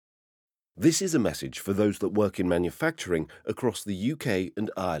This is a message for those that work in manufacturing across the UK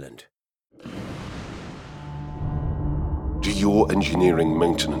and Ireland. Do your engineering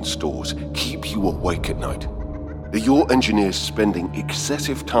maintenance stores keep you awake at night? Are your engineers spending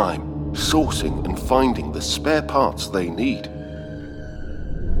excessive time sourcing and finding the spare parts they need?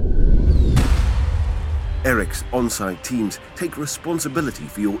 Eric's on-site teams take responsibility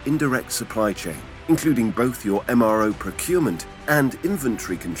for your indirect supply chain, including both your MRO procurement and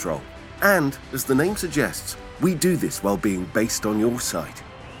inventory control. And, as the name suggests, we do this while being based on your site.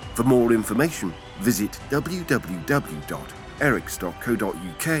 For more information, visit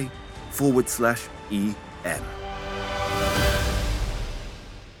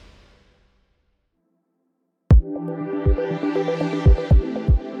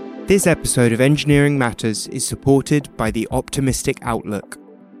This episode of Engineering Matters is supported by The Optimistic Outlook.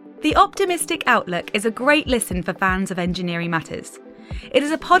 The Optimistic Outlook is a great listen for fans of Engineering Matters. It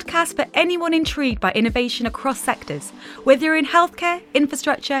is a podcast for anyone intrigued by innovation across sectors, whether you're in healthcare,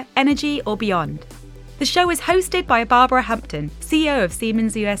 infrastructure, energy or beyond. The show is hosted by Barbara Hampton, CEO of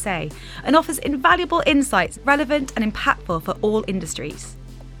Siemens USA, and offers invaluable insights relevant and impactful for all industries.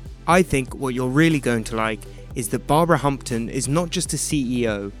 I think what you're really going to like is that Barbara Hampton is not just a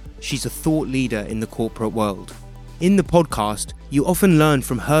CEO, she's a thought leader in the corporate world. In the podcast, you often learn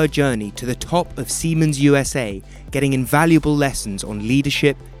from her journey to the top of Siemens USA, getting invaluable lessons on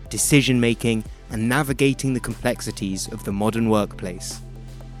leadership, decision-making, and navigating the complexities of the modern workplace.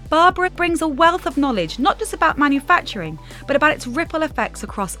 Barbara brings a wealth of knowledge not just about manufacturing, but about its ripple effects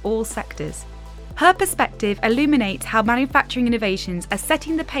across all sectors. Her perspective illuminates how manufacturing innovations are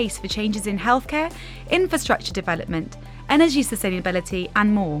setting the pace for changes in healthcare, infrastructure development, energy sustainability,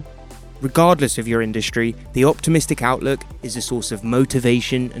 and more. Regardless of your industry, The Optimistic Outlook is a source of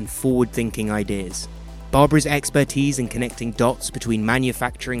motivation and forward-thinking ideas. Barbara's expertise in connecting dots between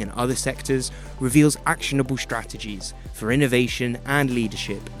manufacturing and other sectors reveals actionable strategies for innovation and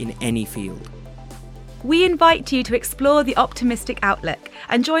leadership in any field. We invite you to explore The Optimistic Outlook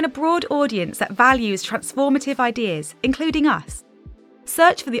and join a broad audience that values transformative ideas, including us.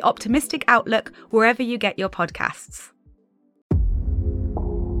 Search for The Optimistic Outlook wherever you get your podcasts.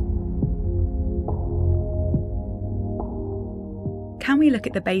 Can we look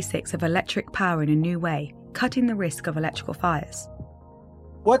at the basics of electric power in a new way, cutting the risk of electrical fires?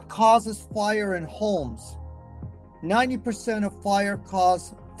 What causes fire in homes? 90% of fire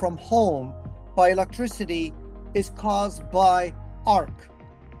caused from home by electricity is caused by arc,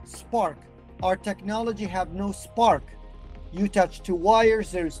 spark. Our technology have no spark. You touch two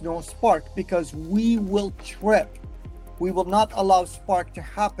wires, there is no spark because we will trip. We will not allow spark to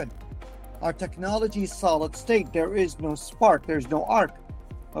happen. Our technology is solid state. There is no spark. There's no arc.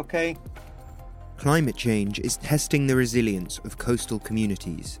 Okay? Climate change is testing the resilience of coastal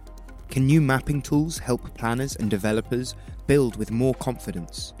communities. Can new mapping tools help planners and developers build with more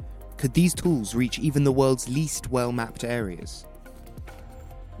confidence? Could these tools reach even the world's least well-mapped areas?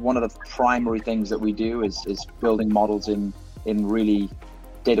 One of the primary things that we do is building models in really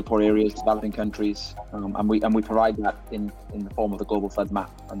data poor areas, developing countries, and we provide that in the form of the Global Flood Map.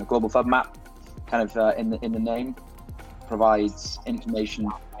 And the Global Flood Map, kind of in the name, provides information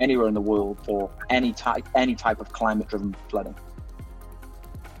anywhere in the world for any type of climate-driven flooding.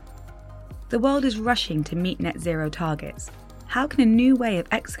 The world is rushing to meet net zero targets. How can a new way of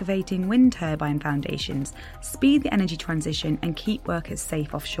excavating wind turbine foundations speed the energy transition and keep workers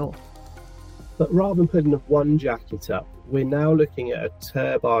safe offshore? But rather than putting one jacket up, we're now looking at a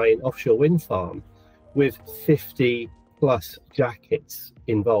turbine offshore wind farm with 50 plus jackets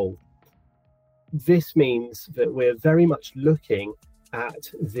involved. This means that we're very much looking at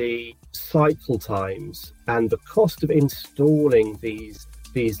the cycle times and the cost of installing these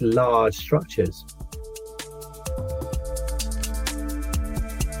large structures.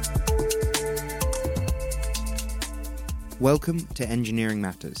 Welcome to Engineering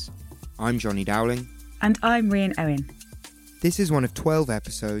Matters. I'm Johnny Dowling. And I'm Rhian Owen. This is one of 12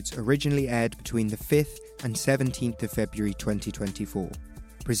 episodes originally aired between the 5th and 17th of February 2024,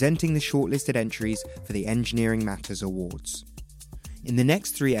 presenting the shortlisted entries for the Engineering Matters Awards. In the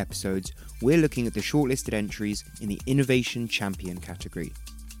next 3 episodes, we're looking at the shortlisted entries in the Innovation Champion category.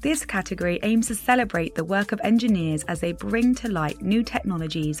 This category aims to celebrate the work of engineers as they bring to light new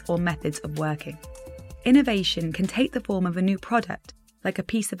technologies or methods of working. Innovation can take the form of a new product, like a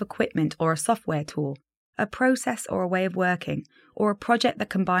piece of equipment or a software tool, a process or a way of working, or a project that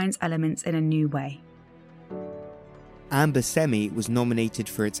combines elements in a new way. Amber Semi was nominated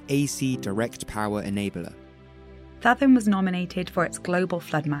for its AC Direct Power Enabler. Fathom was nominated for its global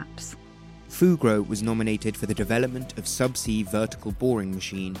flood maps. Fugro was nominated for the development of subsea vertical boring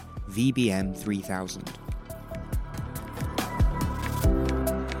machine VBM 3000.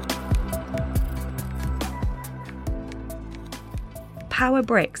 Power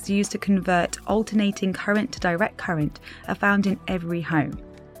bricks used to convert alternating current to direct current are found in every home.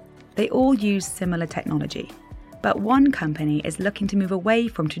 They all use similar technology, but one company is looking to move away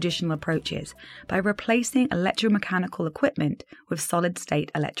from traditional approaches by replacing electromechanical equipment with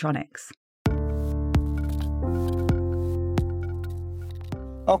solid-state electronics.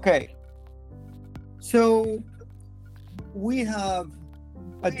 Okay, so we have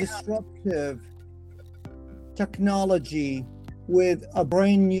a disruptive technology with a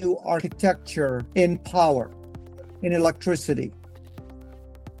brand new architecture in power, in electricity.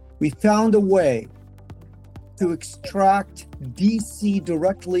 We found a way to extract DC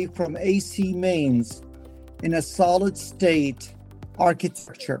directly from AC mains in a solid state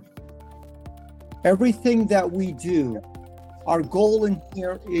architecture. Everything that we do, our goal in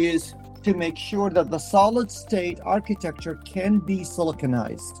here is to make sure that the solid state architecture can be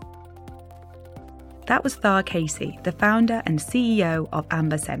siliconized. That was Thar Casey, the founder and CEO of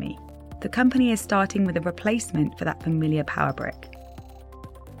Amber Semi. The company is starting with a replacement for that familiar power brick.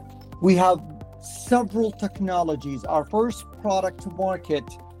 We have several technologies. Our first product to market,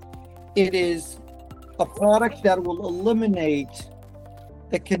 it is a product that will eliminate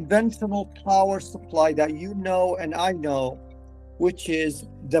the conventional power supply that you know and I know, which is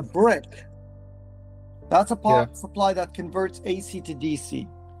the brick. That's a power supply that converts AC to DC.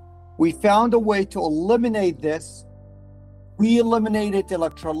 We found a way to eliminate this. We eliminated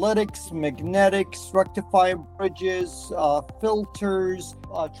electrolytics, magnetics, rectifying bridges, filters,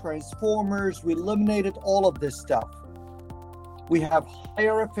 transformers. We eliminated all of this stuff. We have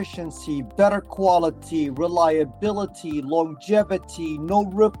higher efficiency, better quality, reliability, longevity, no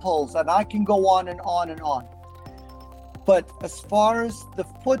ripples, and I can go on and on and on. But as far as the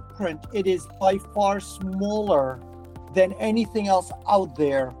footprint, it is by far smaller than anything else out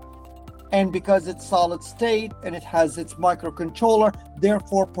there. And because it's solid state and it has its microcontroller,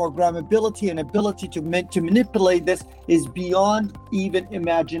 therefore programmability and ability to manipulate this is beyond even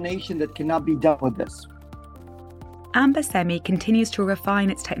imagination that cannot be done with this. Amber Semi continues to refine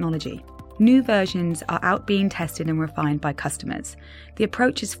its technology. New versions are out being tested and refined by customers. The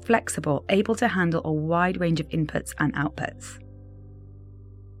approach is flexible, able to handle a wide range of inputs and outputs.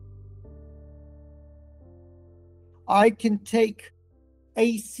 I can take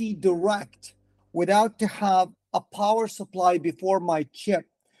AC direct without to have a power supply before my chip.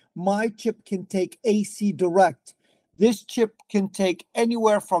 My chip can take AC direct. This chip can take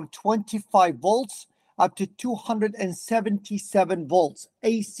anywhere from 25 volts up to 277 volts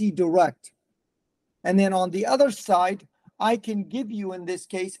AC direct. And then on the other side, I can give you in this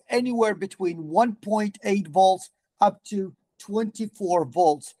case anywhere between 1.8 volts up to 24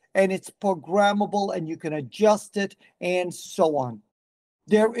 volts. And it's programmable and you can adjust it and so on.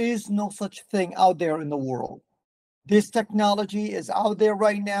 There is no such thing out there in the world. This technology is out there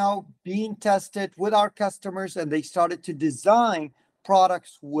right now being tested with our customers, and they started to design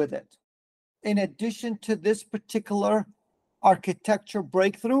products with it. In addition to this particular architecture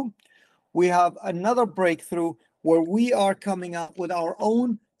breakthrough, we have another breakthrough where we are coming up with our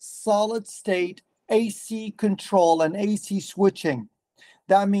own solid state AC control and AC switching.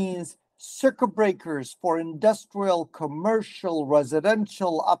 That means circuit breakers for industrial, commercial,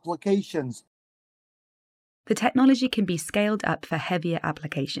 residential applications. The technology can be scaled up for heavier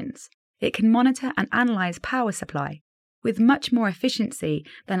applications. It can monitor and analyze power supply with much more efficiency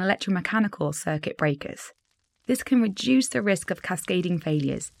than electromechanical circuit breakers. This can reduce the risk of cascading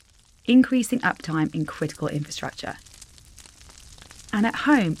failures, increasing uptime in critical infrastructure. And at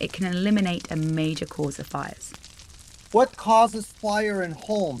home, it can eliminate a major cause of fires. What causes fire in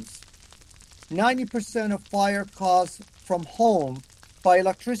homes? 90% of fire caused from home by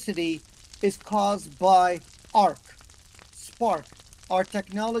electricity is caused by arc, spark. Our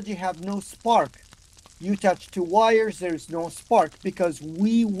technology have no spark. You touch two wires, there's no spark because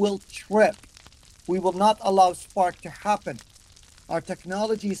we will trip. We will not allow spark to happen. Our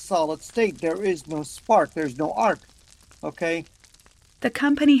technology is solid state. There is no spark. There's no arc. Okay? The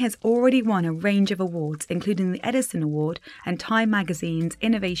company has already won a range of awards, including the Edison Award and Time Magazine's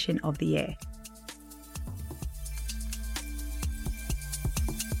Innovation of the Year.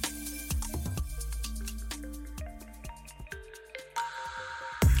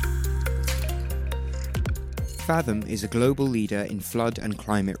 Fathom is a global leader in flood and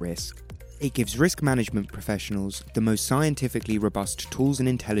climate risk. It gives risk management professionals the most scientifically robust tools and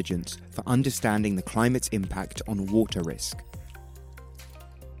intelligence for understanding the climate's impact on water risk.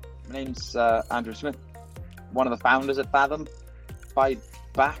 My name's Andrew Smith, one of the founders at Fathom. By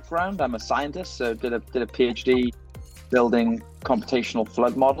background. I'm a scientist, so did a PhD building computational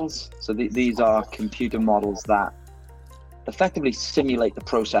flood models. So these are computer models that effectively simulate the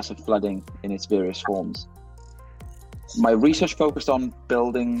process of flooding in its various forms. My research focused on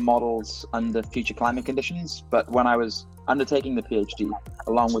building models under future climate conditions, but when I was undertaking the PhD,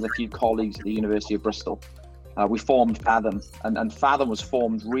 along with a few colleagues at the University of Bristol, we formed Fathom, and Fathom was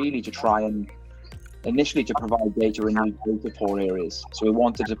formed really to try and initially to provide data in new data poor areas. So we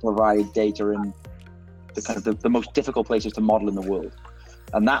wanted to provide data in the kind of the most difficult places to model in the world,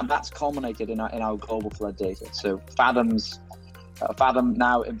 and that's culminated in our global flood data. So Fathom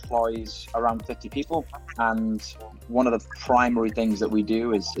now employs around 50 people, and one of the primary things that we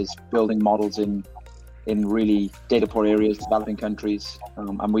do is building models in really data poor areas, developing countries,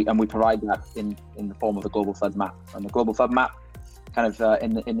 and we provide that in the form of a global flood map. And the global flood map, kind of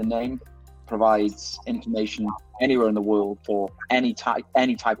in the name, provides information anywhere in the world for any type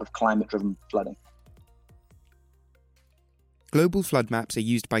of climate-driven flooding. Global flood maps are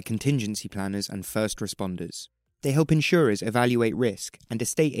used by contingency planners and first responders. They help insurers evaluate risk and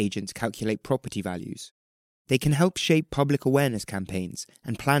estate agents calculate property values. They can help shape public awareness campaigns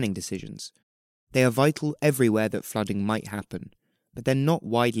and planning decisions. They are vital everywhere that flooding might happen, but they're not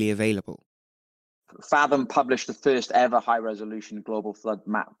widely available. Fathom published the first ever high-resolution global flood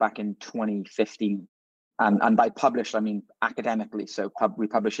map back in 2015. And by published, I mean academically. So we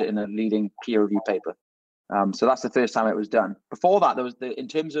published it in a leading peer-reviewed paper. So that's the first time it was done. Before that, there was in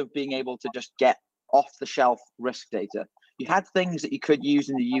terms of being able to just get off-the-shelf risk data, you had things that you could use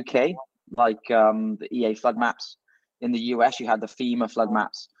in the UK, like the EA flood maps. In the US, you had the FEMA flood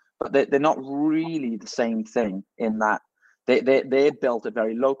maps, but they're not really the same thing in that they're built at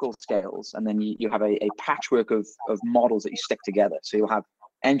very local scales, and then you have a patchwork of models that you stick together. So you'll have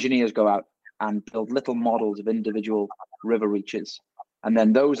engineers go out and build little models of individual river reaches, and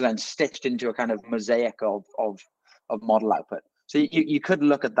then those are then stitched into a kind of mosaic of model output. So you could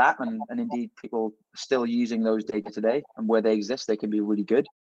look at that, and indeed people are still using those data today, and where they exist, they can be really good,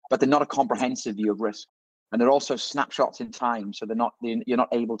 but they're not a comprehensive view of risk. And they're also snapshots in time, so you're not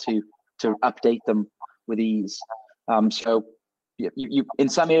able to update them with ease. So you in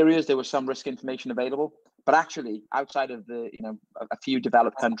some areas there was some risk information available, but actually outside of a few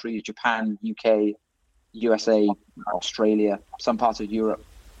developed countries, Japan, UK, USA, Australia, some parts of Europe,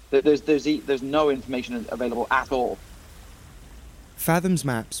 there's no information available at all. Fathom's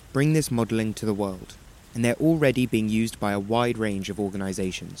maps bring this modelling to the world, and they're already being used by a wide range of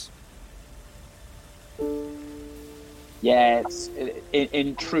organisations. Yeah,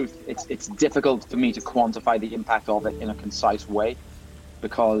 in truth, it's difficult for me to quantify the impact of it in a concise way,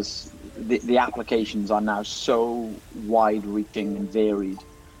 because the applications are now so wide-reaching and varied.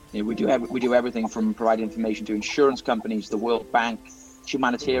 We do everything from providing information to insurance companies, the World Bank,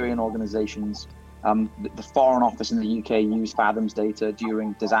 humanitarian organisations. The Foreign Office in the UK use Fathom's data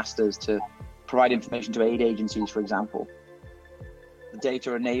during disasters to provide information to aid agencies, for example. The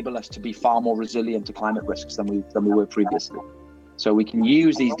data enable us to be far more resilient to climate risks than we were previously. So we can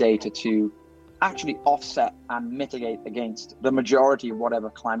use these data to actually offset and mitigate against the majority of whatever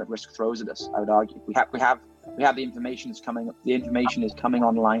climate risk throws at us, I would argue. We have the information is coming. The information is coming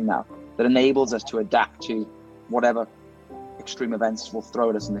online now that enables us to adapt to whatever extreme events will throw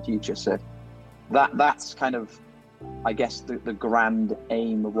at us in the future. So that's kind of, I guess, the grand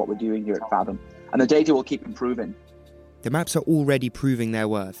aim of what we're doing here at Fathom. And the data will keep improving. The maps are already proving their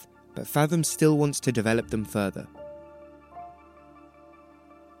worth, but Fathom still wants to develop them further.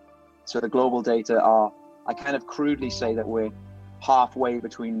 So the global data are, I kind of crudely say that we're halfway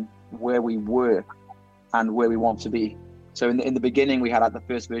between where we were and where we want to be. So in the beginning, we had the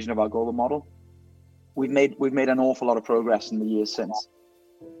first version of our global model. We've made an awful lot of progress in the years since,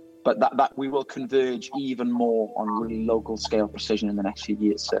 but that we will converge even more on really local scale precision in the next few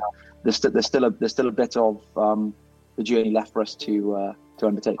years. So there's still a bit of the journey left for us to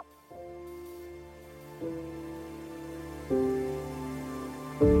undertake.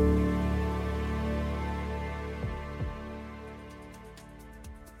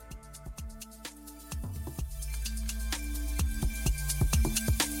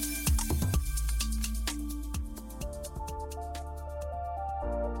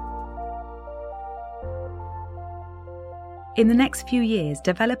 In the next few years,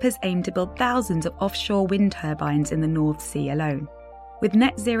 developers aim to build thousands of offshore wind turbines in the North Sea alone. With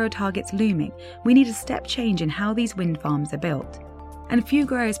net zero targets looming, we need a step change in how these wind farms are built. And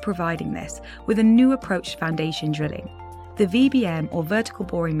Fugro is providing this with a new approach to foundation drilling. The VBM, or vertical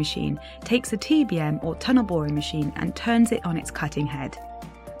boring machine, takes a TBM, or tunnel boring machine, and turns it on its cutting head.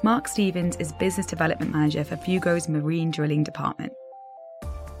 Mark Stevens is Business Development Manager for Fugro's Marine Drilling Department.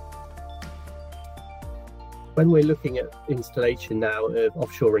 When we're looking at installation now of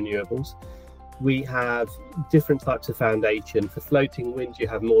offshore renewables, we have different types of foundation. For floating wind, you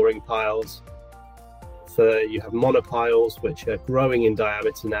have mooring piles. You have monopiles, which are growing in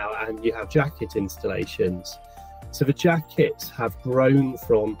diameter now, and you have jacket installations. So the jackets have grown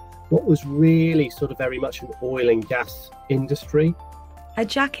from what was really sort of very much an oil and gas industry. A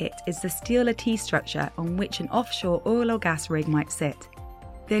jacket is the steel lattice structure on which an offshore oil or gas rig might sit.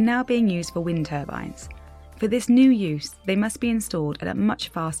 They're now being used for wind turbines. For this new use, they must be installed at a much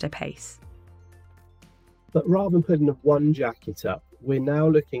faster pace. But rather than putting one jacket up, we're now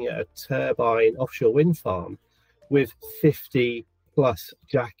looking at a turbine offshore wind farm with 50 plus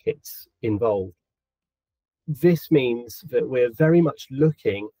jackets involved. This means that we're very much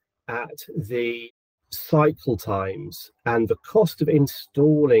looking at the cycle times and the cost of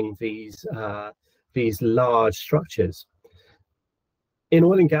installing these large structures. In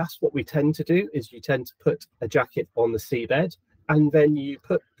oil and gas, what we tend to do is you tend to put a jacket on the seabed, and then you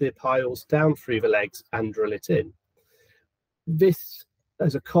put the piles down through the legs and drill it in. This,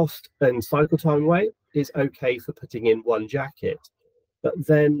 as a cost and cycle time way, is okay for putting in one jacket. But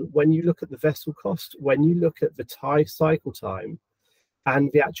then when you look at the vessel cost, when you look at the cycle time and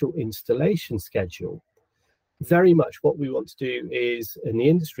the actual installation schedule, very much what we want to do is, and the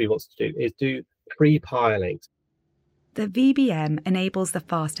industry wants to do, is do pre-piling. The VBM enables the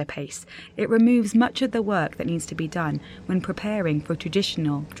faster pace. It removes much of the work that needs to be done when preparing for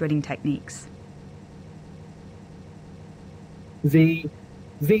traditional drilling techniques. The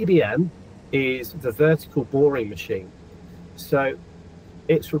VBM is the vertical boring machine. So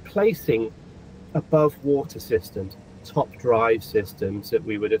it's replacing above water systems, top drive systems that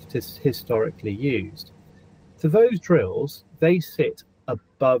we would have historically used. So those drills, they sit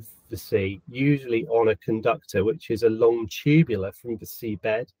above the sea, usually on a conductor, which is a long tubular from the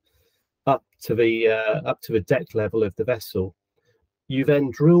seabed up to the deck level of the vessel. You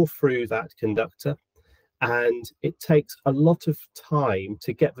then drill through that conductor, and it takes a lot of time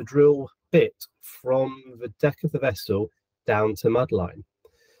to get the drill bit from the deck of the vessel down to mudline.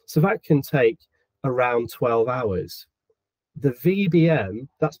 So that can take around 12 hours. The VBM,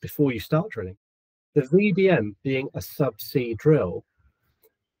 that's before you start drilling. The VBM being a subsea drill,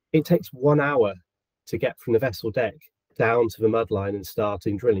 it takes 1 hour to get from the vessel deck down to the mudline and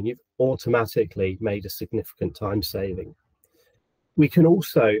starting drilling. You've automatically made a significant time saving. We can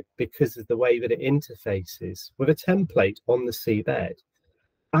also, because of the way that it interfaces with a template on the seabed,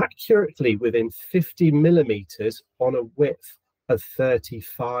 accurately within 50 millimeters on a width of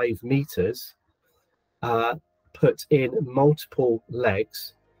 35 meters, put in multiple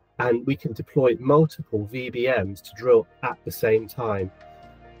legs, and we can deploy multiple VBMs to drill at the same time,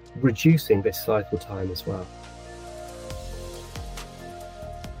 reducing this cycle time as well.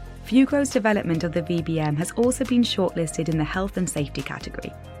 Fugro's development of the VBM has also been shortlisted in the health and safety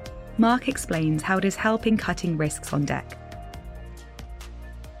category. Mark explains how it is helping cutting risks on deck.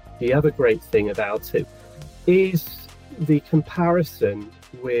 The other great thing about it is the comparison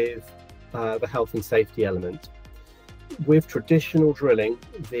with the health and safety element. With traditional drilling,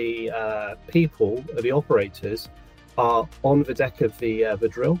 the people, the operators, are on the deck of the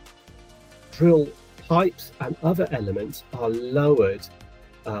drill. Drill pipes and other elements are lowered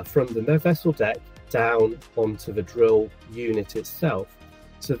from the vessel deck down onto the drill unit itself.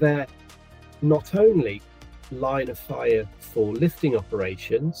 So they're not only line of fire for lifting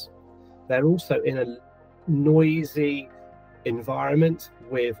operations, they're also in a noisy environment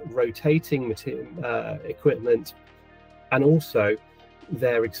with rotating equipment, and also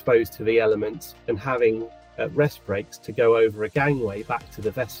they're exposed to the elements and having rest breaks to go over a gangway back to the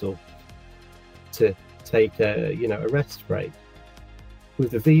vessel to take a rest break.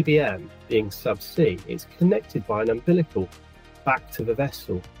 With the VBM being subsea, it's connected by an umbilical back to the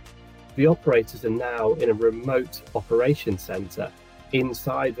vessel. The operators are now in a remote operation centre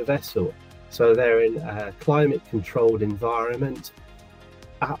inside the vessel, so they're in a climate-controlled environment,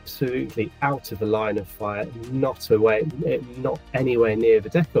 absolutely out of the line of fire, not anywhere near the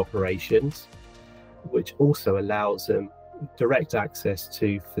deck operations, which also allows them direct access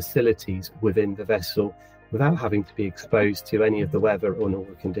to facilities within the vessel without having to be exposed to any of the weather or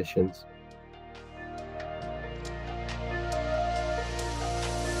normal conditions.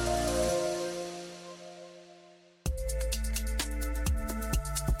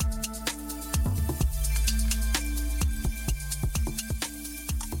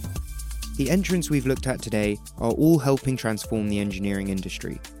 The entrants we've looked at today are all helping transform the engineering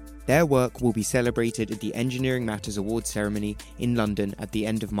industry. Their work will be celebrated at the Engineering Matters Awards ceremony in London at the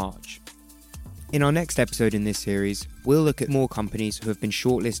end of March. In our next episode in this series, we'll look at more companies who have been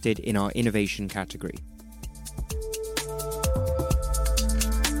shortlisted in our innovation category.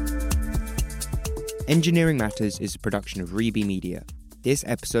 Engineering Matters is a production of Reby Media. This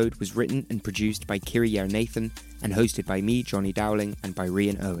episode was written and produced by Kiri Yarnathan and hosted by me, Johnny Dowling, and by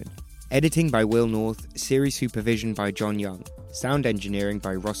Rian Owen. Editing by Will North, series supervision by John Young, sound engineering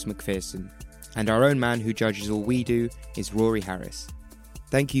by Ross McPherson, and our own man who judges all we do is Rory Harris.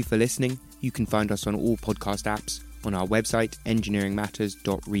 Thank you for listening. You can find us on all podcast apps, on our website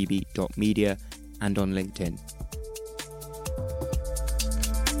engineeringmatters.reby.media, and on LinkedIn.